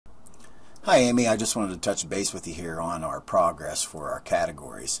Hi Amy, I just wanted to touch base with you here on our progress for our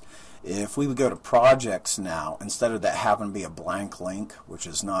categories. If we would go to projects now, instead of that having to be a blank link, which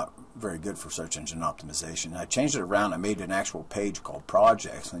is not very good for search engine optimization, I changed it around. I made an actual page called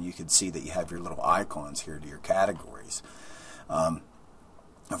projects, and you can see that you have your little icons here to your categories. The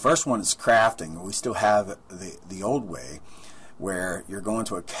first one is crafting. We still have the old way where you're going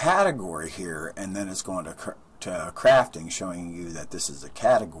to a category here and then it's going to crafting, showing you that this is a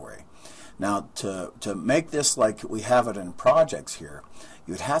category. Now to make this like we have it in projects here,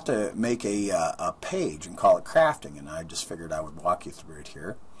 you would have to make a page and call it crafting, and I just figured I would walk you through it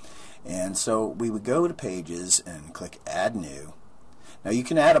here. And so we would go to pages and click add new. Now you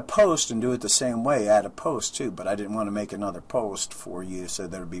can add a post and do it the same way, add a post too, but I didn't want to make another post for you so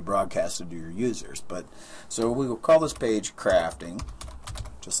that it would be broadcasted to your users. So we will call this page crafting,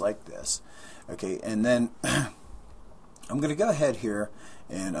 just like this. Okay, and then I'm going to go ahead here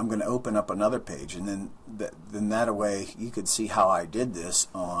and I'm going to open up another page, and then that way you could see how I did this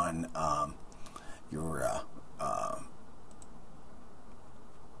on your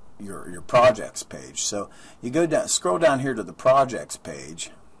projects page. So you go down, scroll down here to the projects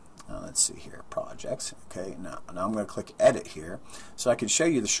page. Let's see here, projects. Okay, now I'm going to click edit here so I can show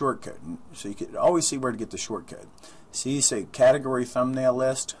you the shortcode, so you can always see where to get the shortcode. See, you say category thumbnail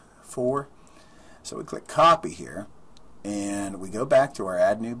list 4. So we click copy here, and we go back to our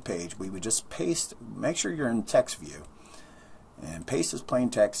add new page. We would just paste, make sure you're in text view, and paste this plain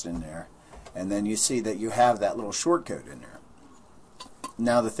text in there, and then you see that you have that little shortcode in there.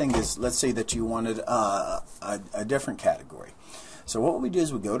 Now the thing is, let's say that you wanted a different category. So what we do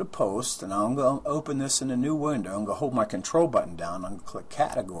is we go to post, and I'm going to open this in a new window. I'm going to hold my control button down. I'm going to click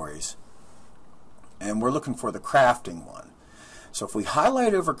categories, and we're looking for the crafting one. So if we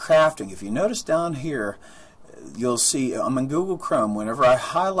highlight over crafting, if you notice down here, you'll see I'm in Google Chrome. Whenever I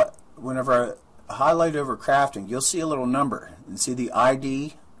highlight over crafting, you'll see a little number, and see the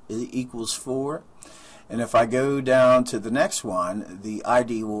ID equals 4. And if I go down to the next one, the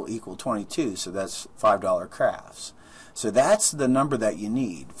ID will equal 22, so that's $5 crafts. So that's the number that you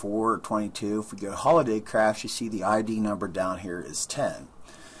need for 22. If we go to holiday crafts, you see the ID number down here is 10.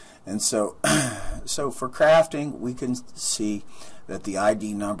 And so for crafting, we can see that the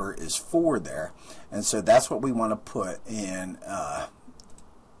ID number is 4 there, and so that's what we want to put in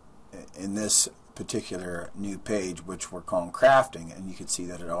this particular new page, which we're calling crafting, and you can see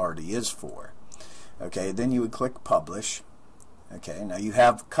that it already is 4. Okay, then you would click publish. Okay, now you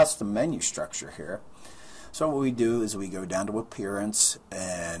have custom menu structure here. So what we do is we go down to appearance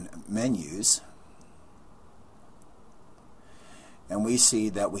and menus, and we see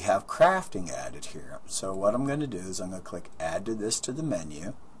that we have crafting added here. So what I'm going to do is I'm going to click add to this to the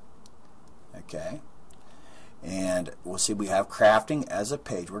menu. Okay, and we'll see we have crafting as a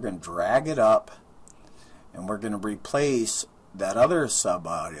page. We're going to drag it up, and we're going to replace that other sub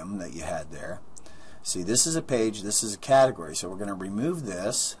item that you had there. See, this is a page, this is a category, so we're going to remove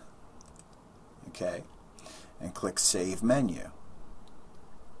this, okay, and click Save Menu.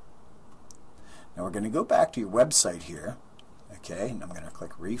 Now we're going to go back to your website here, okay, and I'm going to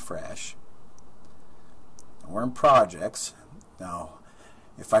click Refresh. And we're in Projects. Now,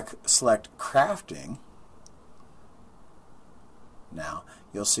 if I select Crafting, now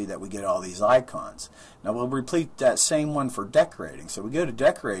you'll see that we get all these icons. Now we'll repeat that same one for decorating. So we go to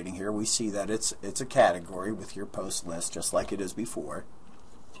decorating here, we see that it's a category with your post list just like it is before.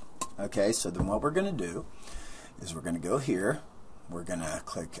 Okay, so then what we're going to do is we're going to go here, we're going to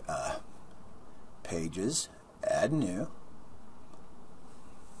click Pages, Add New,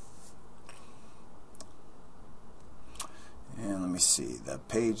 and let me see, the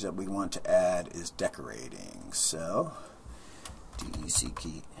page that we want to add is decorating. So DEC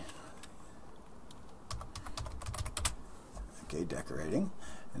key. Okay, decorating.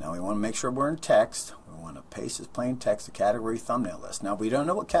 And now we want to make sure we're in text. We want to paste this plain text, the category thumbnail list. Now we don't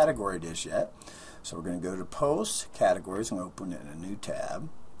know what category it is yet, so we're going to go to Post, Categories, and open it in a new tab.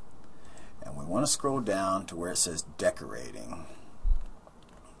 And we want to scroll down to where it says Decorating.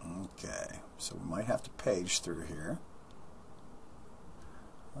 Okay, so we might have to page through here.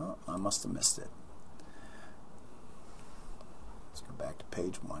 Oh, I must have missed it. Let's go back to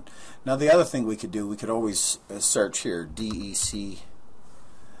page 1. Now the other thing we could do, we could always search here, DEC,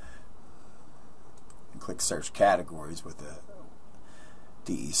 and click Search Categories with the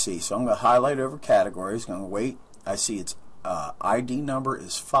DEC. So I'm going to highlight over Categories, going to wait. I see its ID number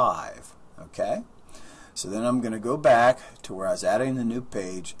is 5. Okay? So then I'm going to go back to where I was adding the new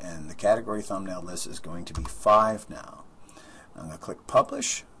page, and the category thumbnail list is going to be 5 now. I'm going to click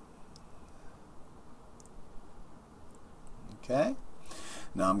Publish. Okay,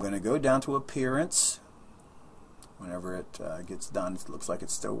 Now I'm going to go down to appearance. Whenever it gets done, it looks like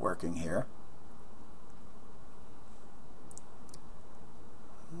it's still working here.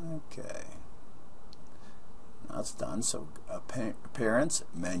 Okay. Now it's done. So appearance,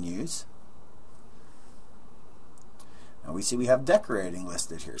 menus. Now we see we have decorating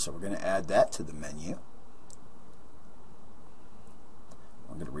listed here, so we're going to add that to the menu.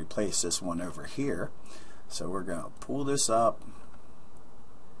 We're going to replace this one over here. So we're going to pull this up.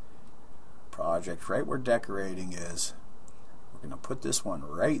 Project right where decorating is. We're going to put this one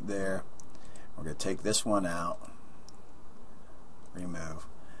right there. We're going to take this one out. Remove.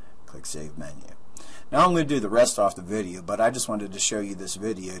 Click Save Menu. Now I'm going to do the rest off the video, but I just wanted to show you this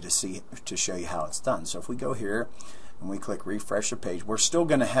video to show you how it's done. So if we go here and we click refresh the page, we're still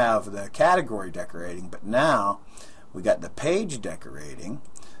going to have the category decorating, but now we got the page decorating.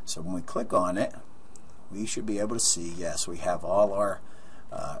 So when we click on it, we should be able to see, yes, we have all our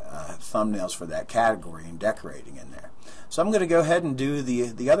thumbnails for that category and decorating in there. So I'm going to go ahead and do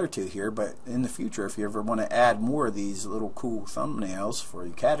the other two here, but in the future, if you ever want to add more of these little cool thumbnails for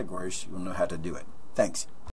your categories, you'll know how to do it. Thanks.